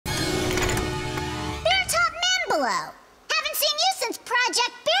Hello. Haven't seen you since Project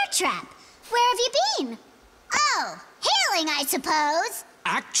Bear Trap. Where have you been? Oh, healing, I suppose.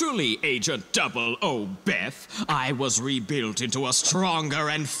 Actually, Agent 00 Beth, I was rebuilt into a stronger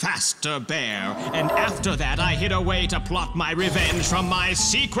and faster bear. And after that, I hid away to plot my revenge from my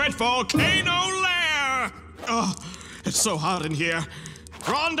secret volcano lair. Oh, it's so hot in here.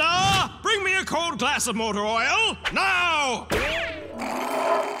 Rhonda, bring me a cold glass of motor oil, now!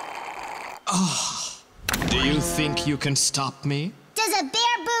 Oh, do you think you can stop me? Does a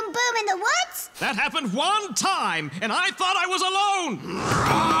bear boom boom in the woods? That happened one time, and I thought I was alone.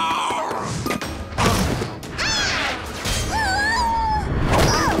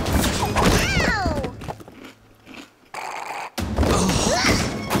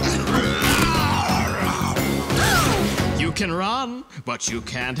 You can run, but you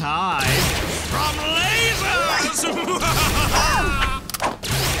can't hide from lasers!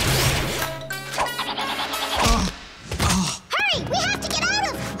 Hurry! We have to get out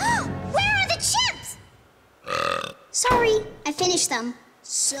of... Where are the chips? Sorry, I finished them.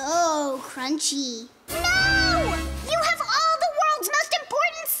 So crunchy. No! You have all the world's most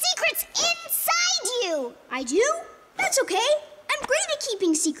important secrets inside you! I do? That's okay. I'm great at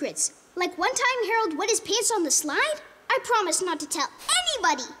keeping secrets. Like one time Harold wet his pants on the slide. I promised not to tell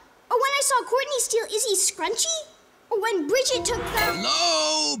anybody. Or when I saw Courtney steal Izzy's scrunchie. Or when Bridget took the...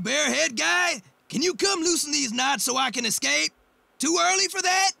 Hello, Bearhead guy? Can you come loosen these knots so I can escape? Too early for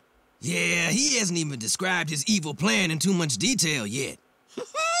that? Yeah, he hasn't even described his evil plan in too much detail yet.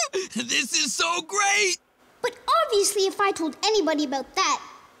 This is so great! But obviously if I told anybody about that,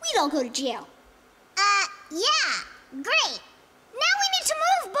 we'd all go to jail. Yeah. Great. Now we need to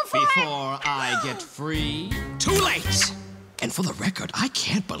move Before I get free? Too late! And for the record, I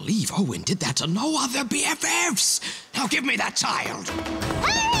can't believe Owen did that to no other BFFs! Now give me that child!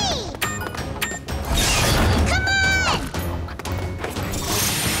 Hurry! Come on!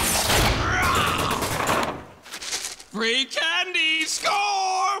 Free candy!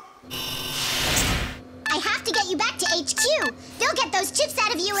 Score! I have to get you back to HQ. They'll get those chips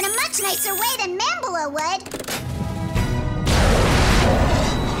out of you in a much nicer way than Mambula would.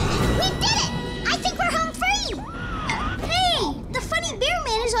 We did it! I think we're home free! Hey, the funny bear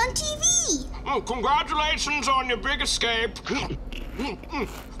man is on TV. Oh, congratulations on your big escape.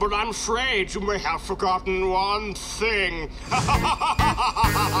 But I'm afraid you may have forgotten one thing.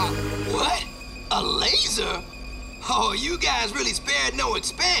 What? A laser? Oh, you guys really spared no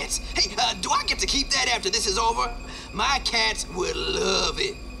expense. Hey, do I get to keep that after this is over? My cats would love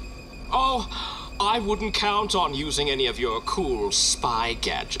it. Oh, I wouldn't count on using any of your cool spy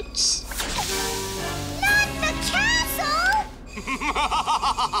gadgets. Not the castle!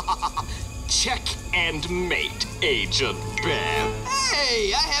 Check and mate, Agent Bear.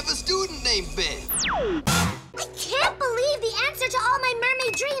 Hey, I have a student named Ben. I can't believe the answer to all my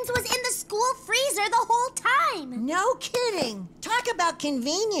mermaid dreams was in the school freezer the whole time. No kidding. Talk about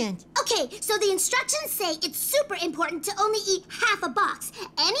convenient. Okay, so the instructions say it's super important to only eat half a box.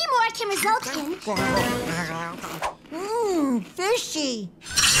 Any more can result in... Fishy.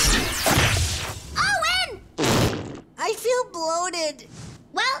 Owen! I feel bloated.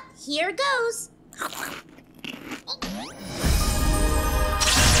 Well, here goes.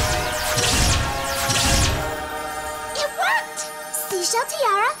 It worked! Seashell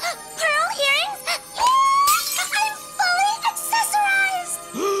tiara, pearl earrings. I'm fully accessorized!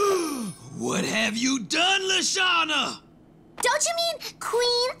 What have you done, Lashana? Don't you mean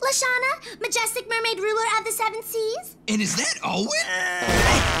Queen Lashana, majestic mermaid ruler of the seven seas? And is that Owen?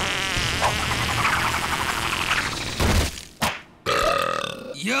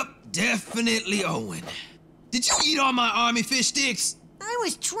 Yup, definitely Owen. Did you eat all my army fish sticks? I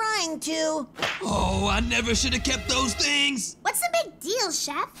was trying to. Oh, I never should have kept those things. What's the big deal,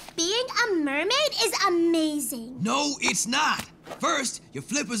 Chef? Being a mermaid is amazing. No, it's not. First, your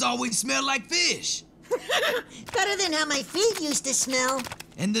flippers always smell like fish. Better than how my feet used to smell.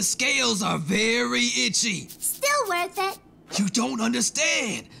 And the scales are very itchy. Still worth it. You don't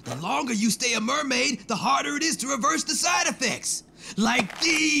understand. The longer you stay a mermaid, the harder it is to reverse the side effects. Like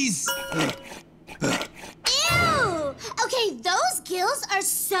these. Ew! Okay, those gills are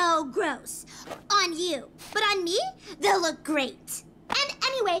so gross. On you. But on me, they'll look great. And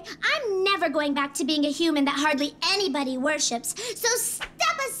anyway, I'm never going back to being a human that hardly anybody worships. So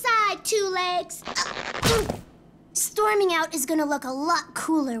step aside, two legs. Storming out is gonna look a lot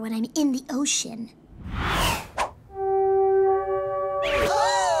cooler when I'm in the ocean.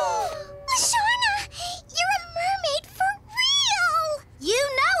 Lashana! You're a mermaid for real! You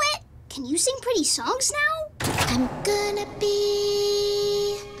know it! Can you sing pretty songs now? I'm gonna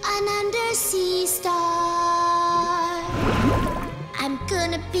be an undersea star.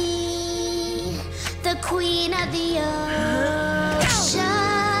 gonna be the queen of the ocean.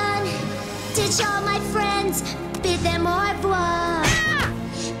 Ditch all my friends, bid them au revoir.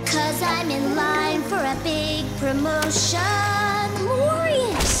 'Cause I'm in line for a big promotion.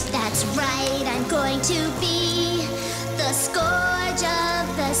 Glorious! That's right, I'm going to be the scourge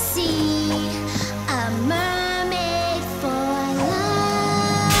of the sea. A mermaid for life.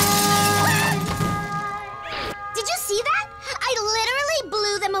 Did you see that? I literally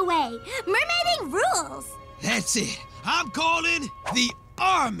blew them away. Mermaiding rules. That's it. I'm calling the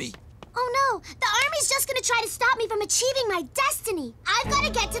army. Oh no, the army's just gonna try to stop me from achieving my destiny. I've gotta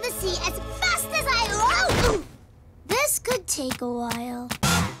get to the sea as fast as I... Oh! This could take a while.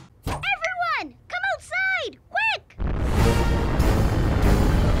 Everyone, come outside, quick!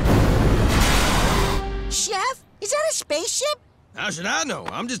 Chef, is that a spaceship? How should I know?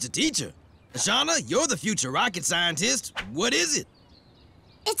 I'm just a teacher. Shauna, you're the future rocket scientist. What is it?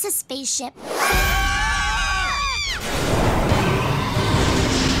 It's a spaceship.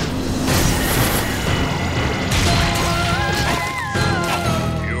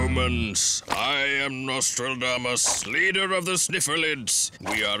 Humans, I am Nostradamus, leader of the Snifferlids.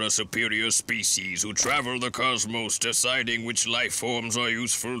 We are a superior species who travel the cosmos, deciding which life forms are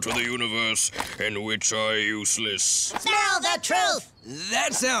useful to the universe and which are useless. Smell the truth!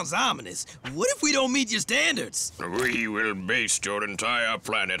 That sounds ominous. What if we don't meet your standards? We will baste your entire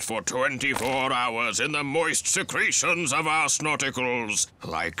planet for 24 hours in the moist secretions of our snorticles,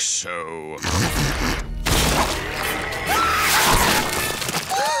 like so.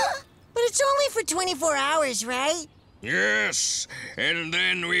 But it's only for 24 hours, right? Yes, and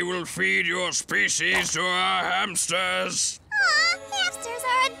then we will feed your species to our hamsters. Aw, hamsters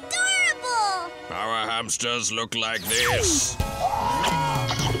are adorable! Our hamsters look like this.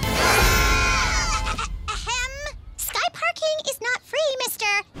 Sky parking is not free,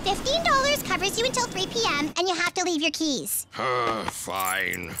 mister. $15 covers you until 3 p.m., and you have to leave your keys.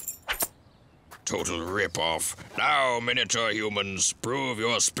 Fine. Total rip-off. Now, miniature humans, prove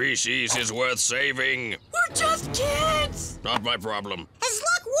your species is worth saving. We're just kids! Not my problem. As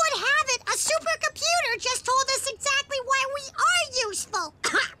luck would have it, a supercomputer just told us exactly why we are useful.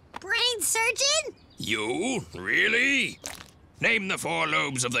 Brain surgeon? You? Really? Name the 4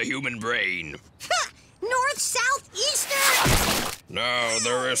 lobes of the human brain. North, south, eastern. Now,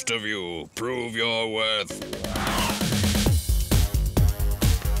 the rest of you, prove your worth.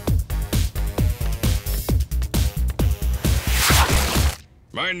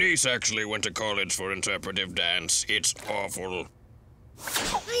 My niece actually went to college for interpretive dance. It's awful.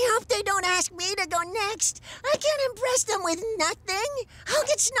 I hope they don't ask me to go next. I can't impress them with nothing. I'll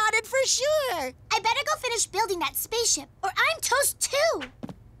get snotted for sure. I better go finish building that spaceship, or I'm toast too!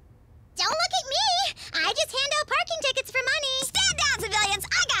 Don't look at me. I just hand out parking tickets for money. Stand down, civilians.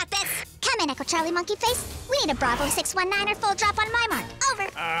 I got this. Come in, Echo Charlie Monkey Face. We need a Bravo 619 or full drop on my mark. Over.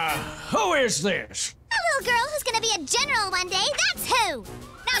 Who is this? A little girl who's gonna be a general one day. That's who.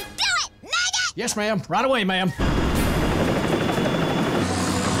 Now do it, Nugget. Yes, ma'am. Right away, ma'am.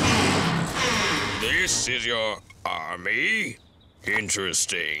 This is your army?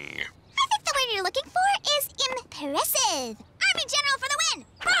 Interesting. I think the word you're looking for is impressive. Army General for the win.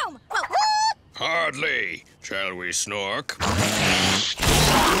 Boom. Whoa, whoa. Hardly. Shall we snork? Oh,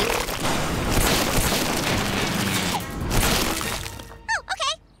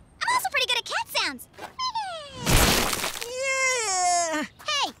 okay. I'm also pretty good at cat sounds. Yeah.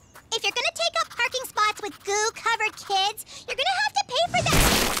 Hey, if you're gonna take up parking spots with goo-covered kids,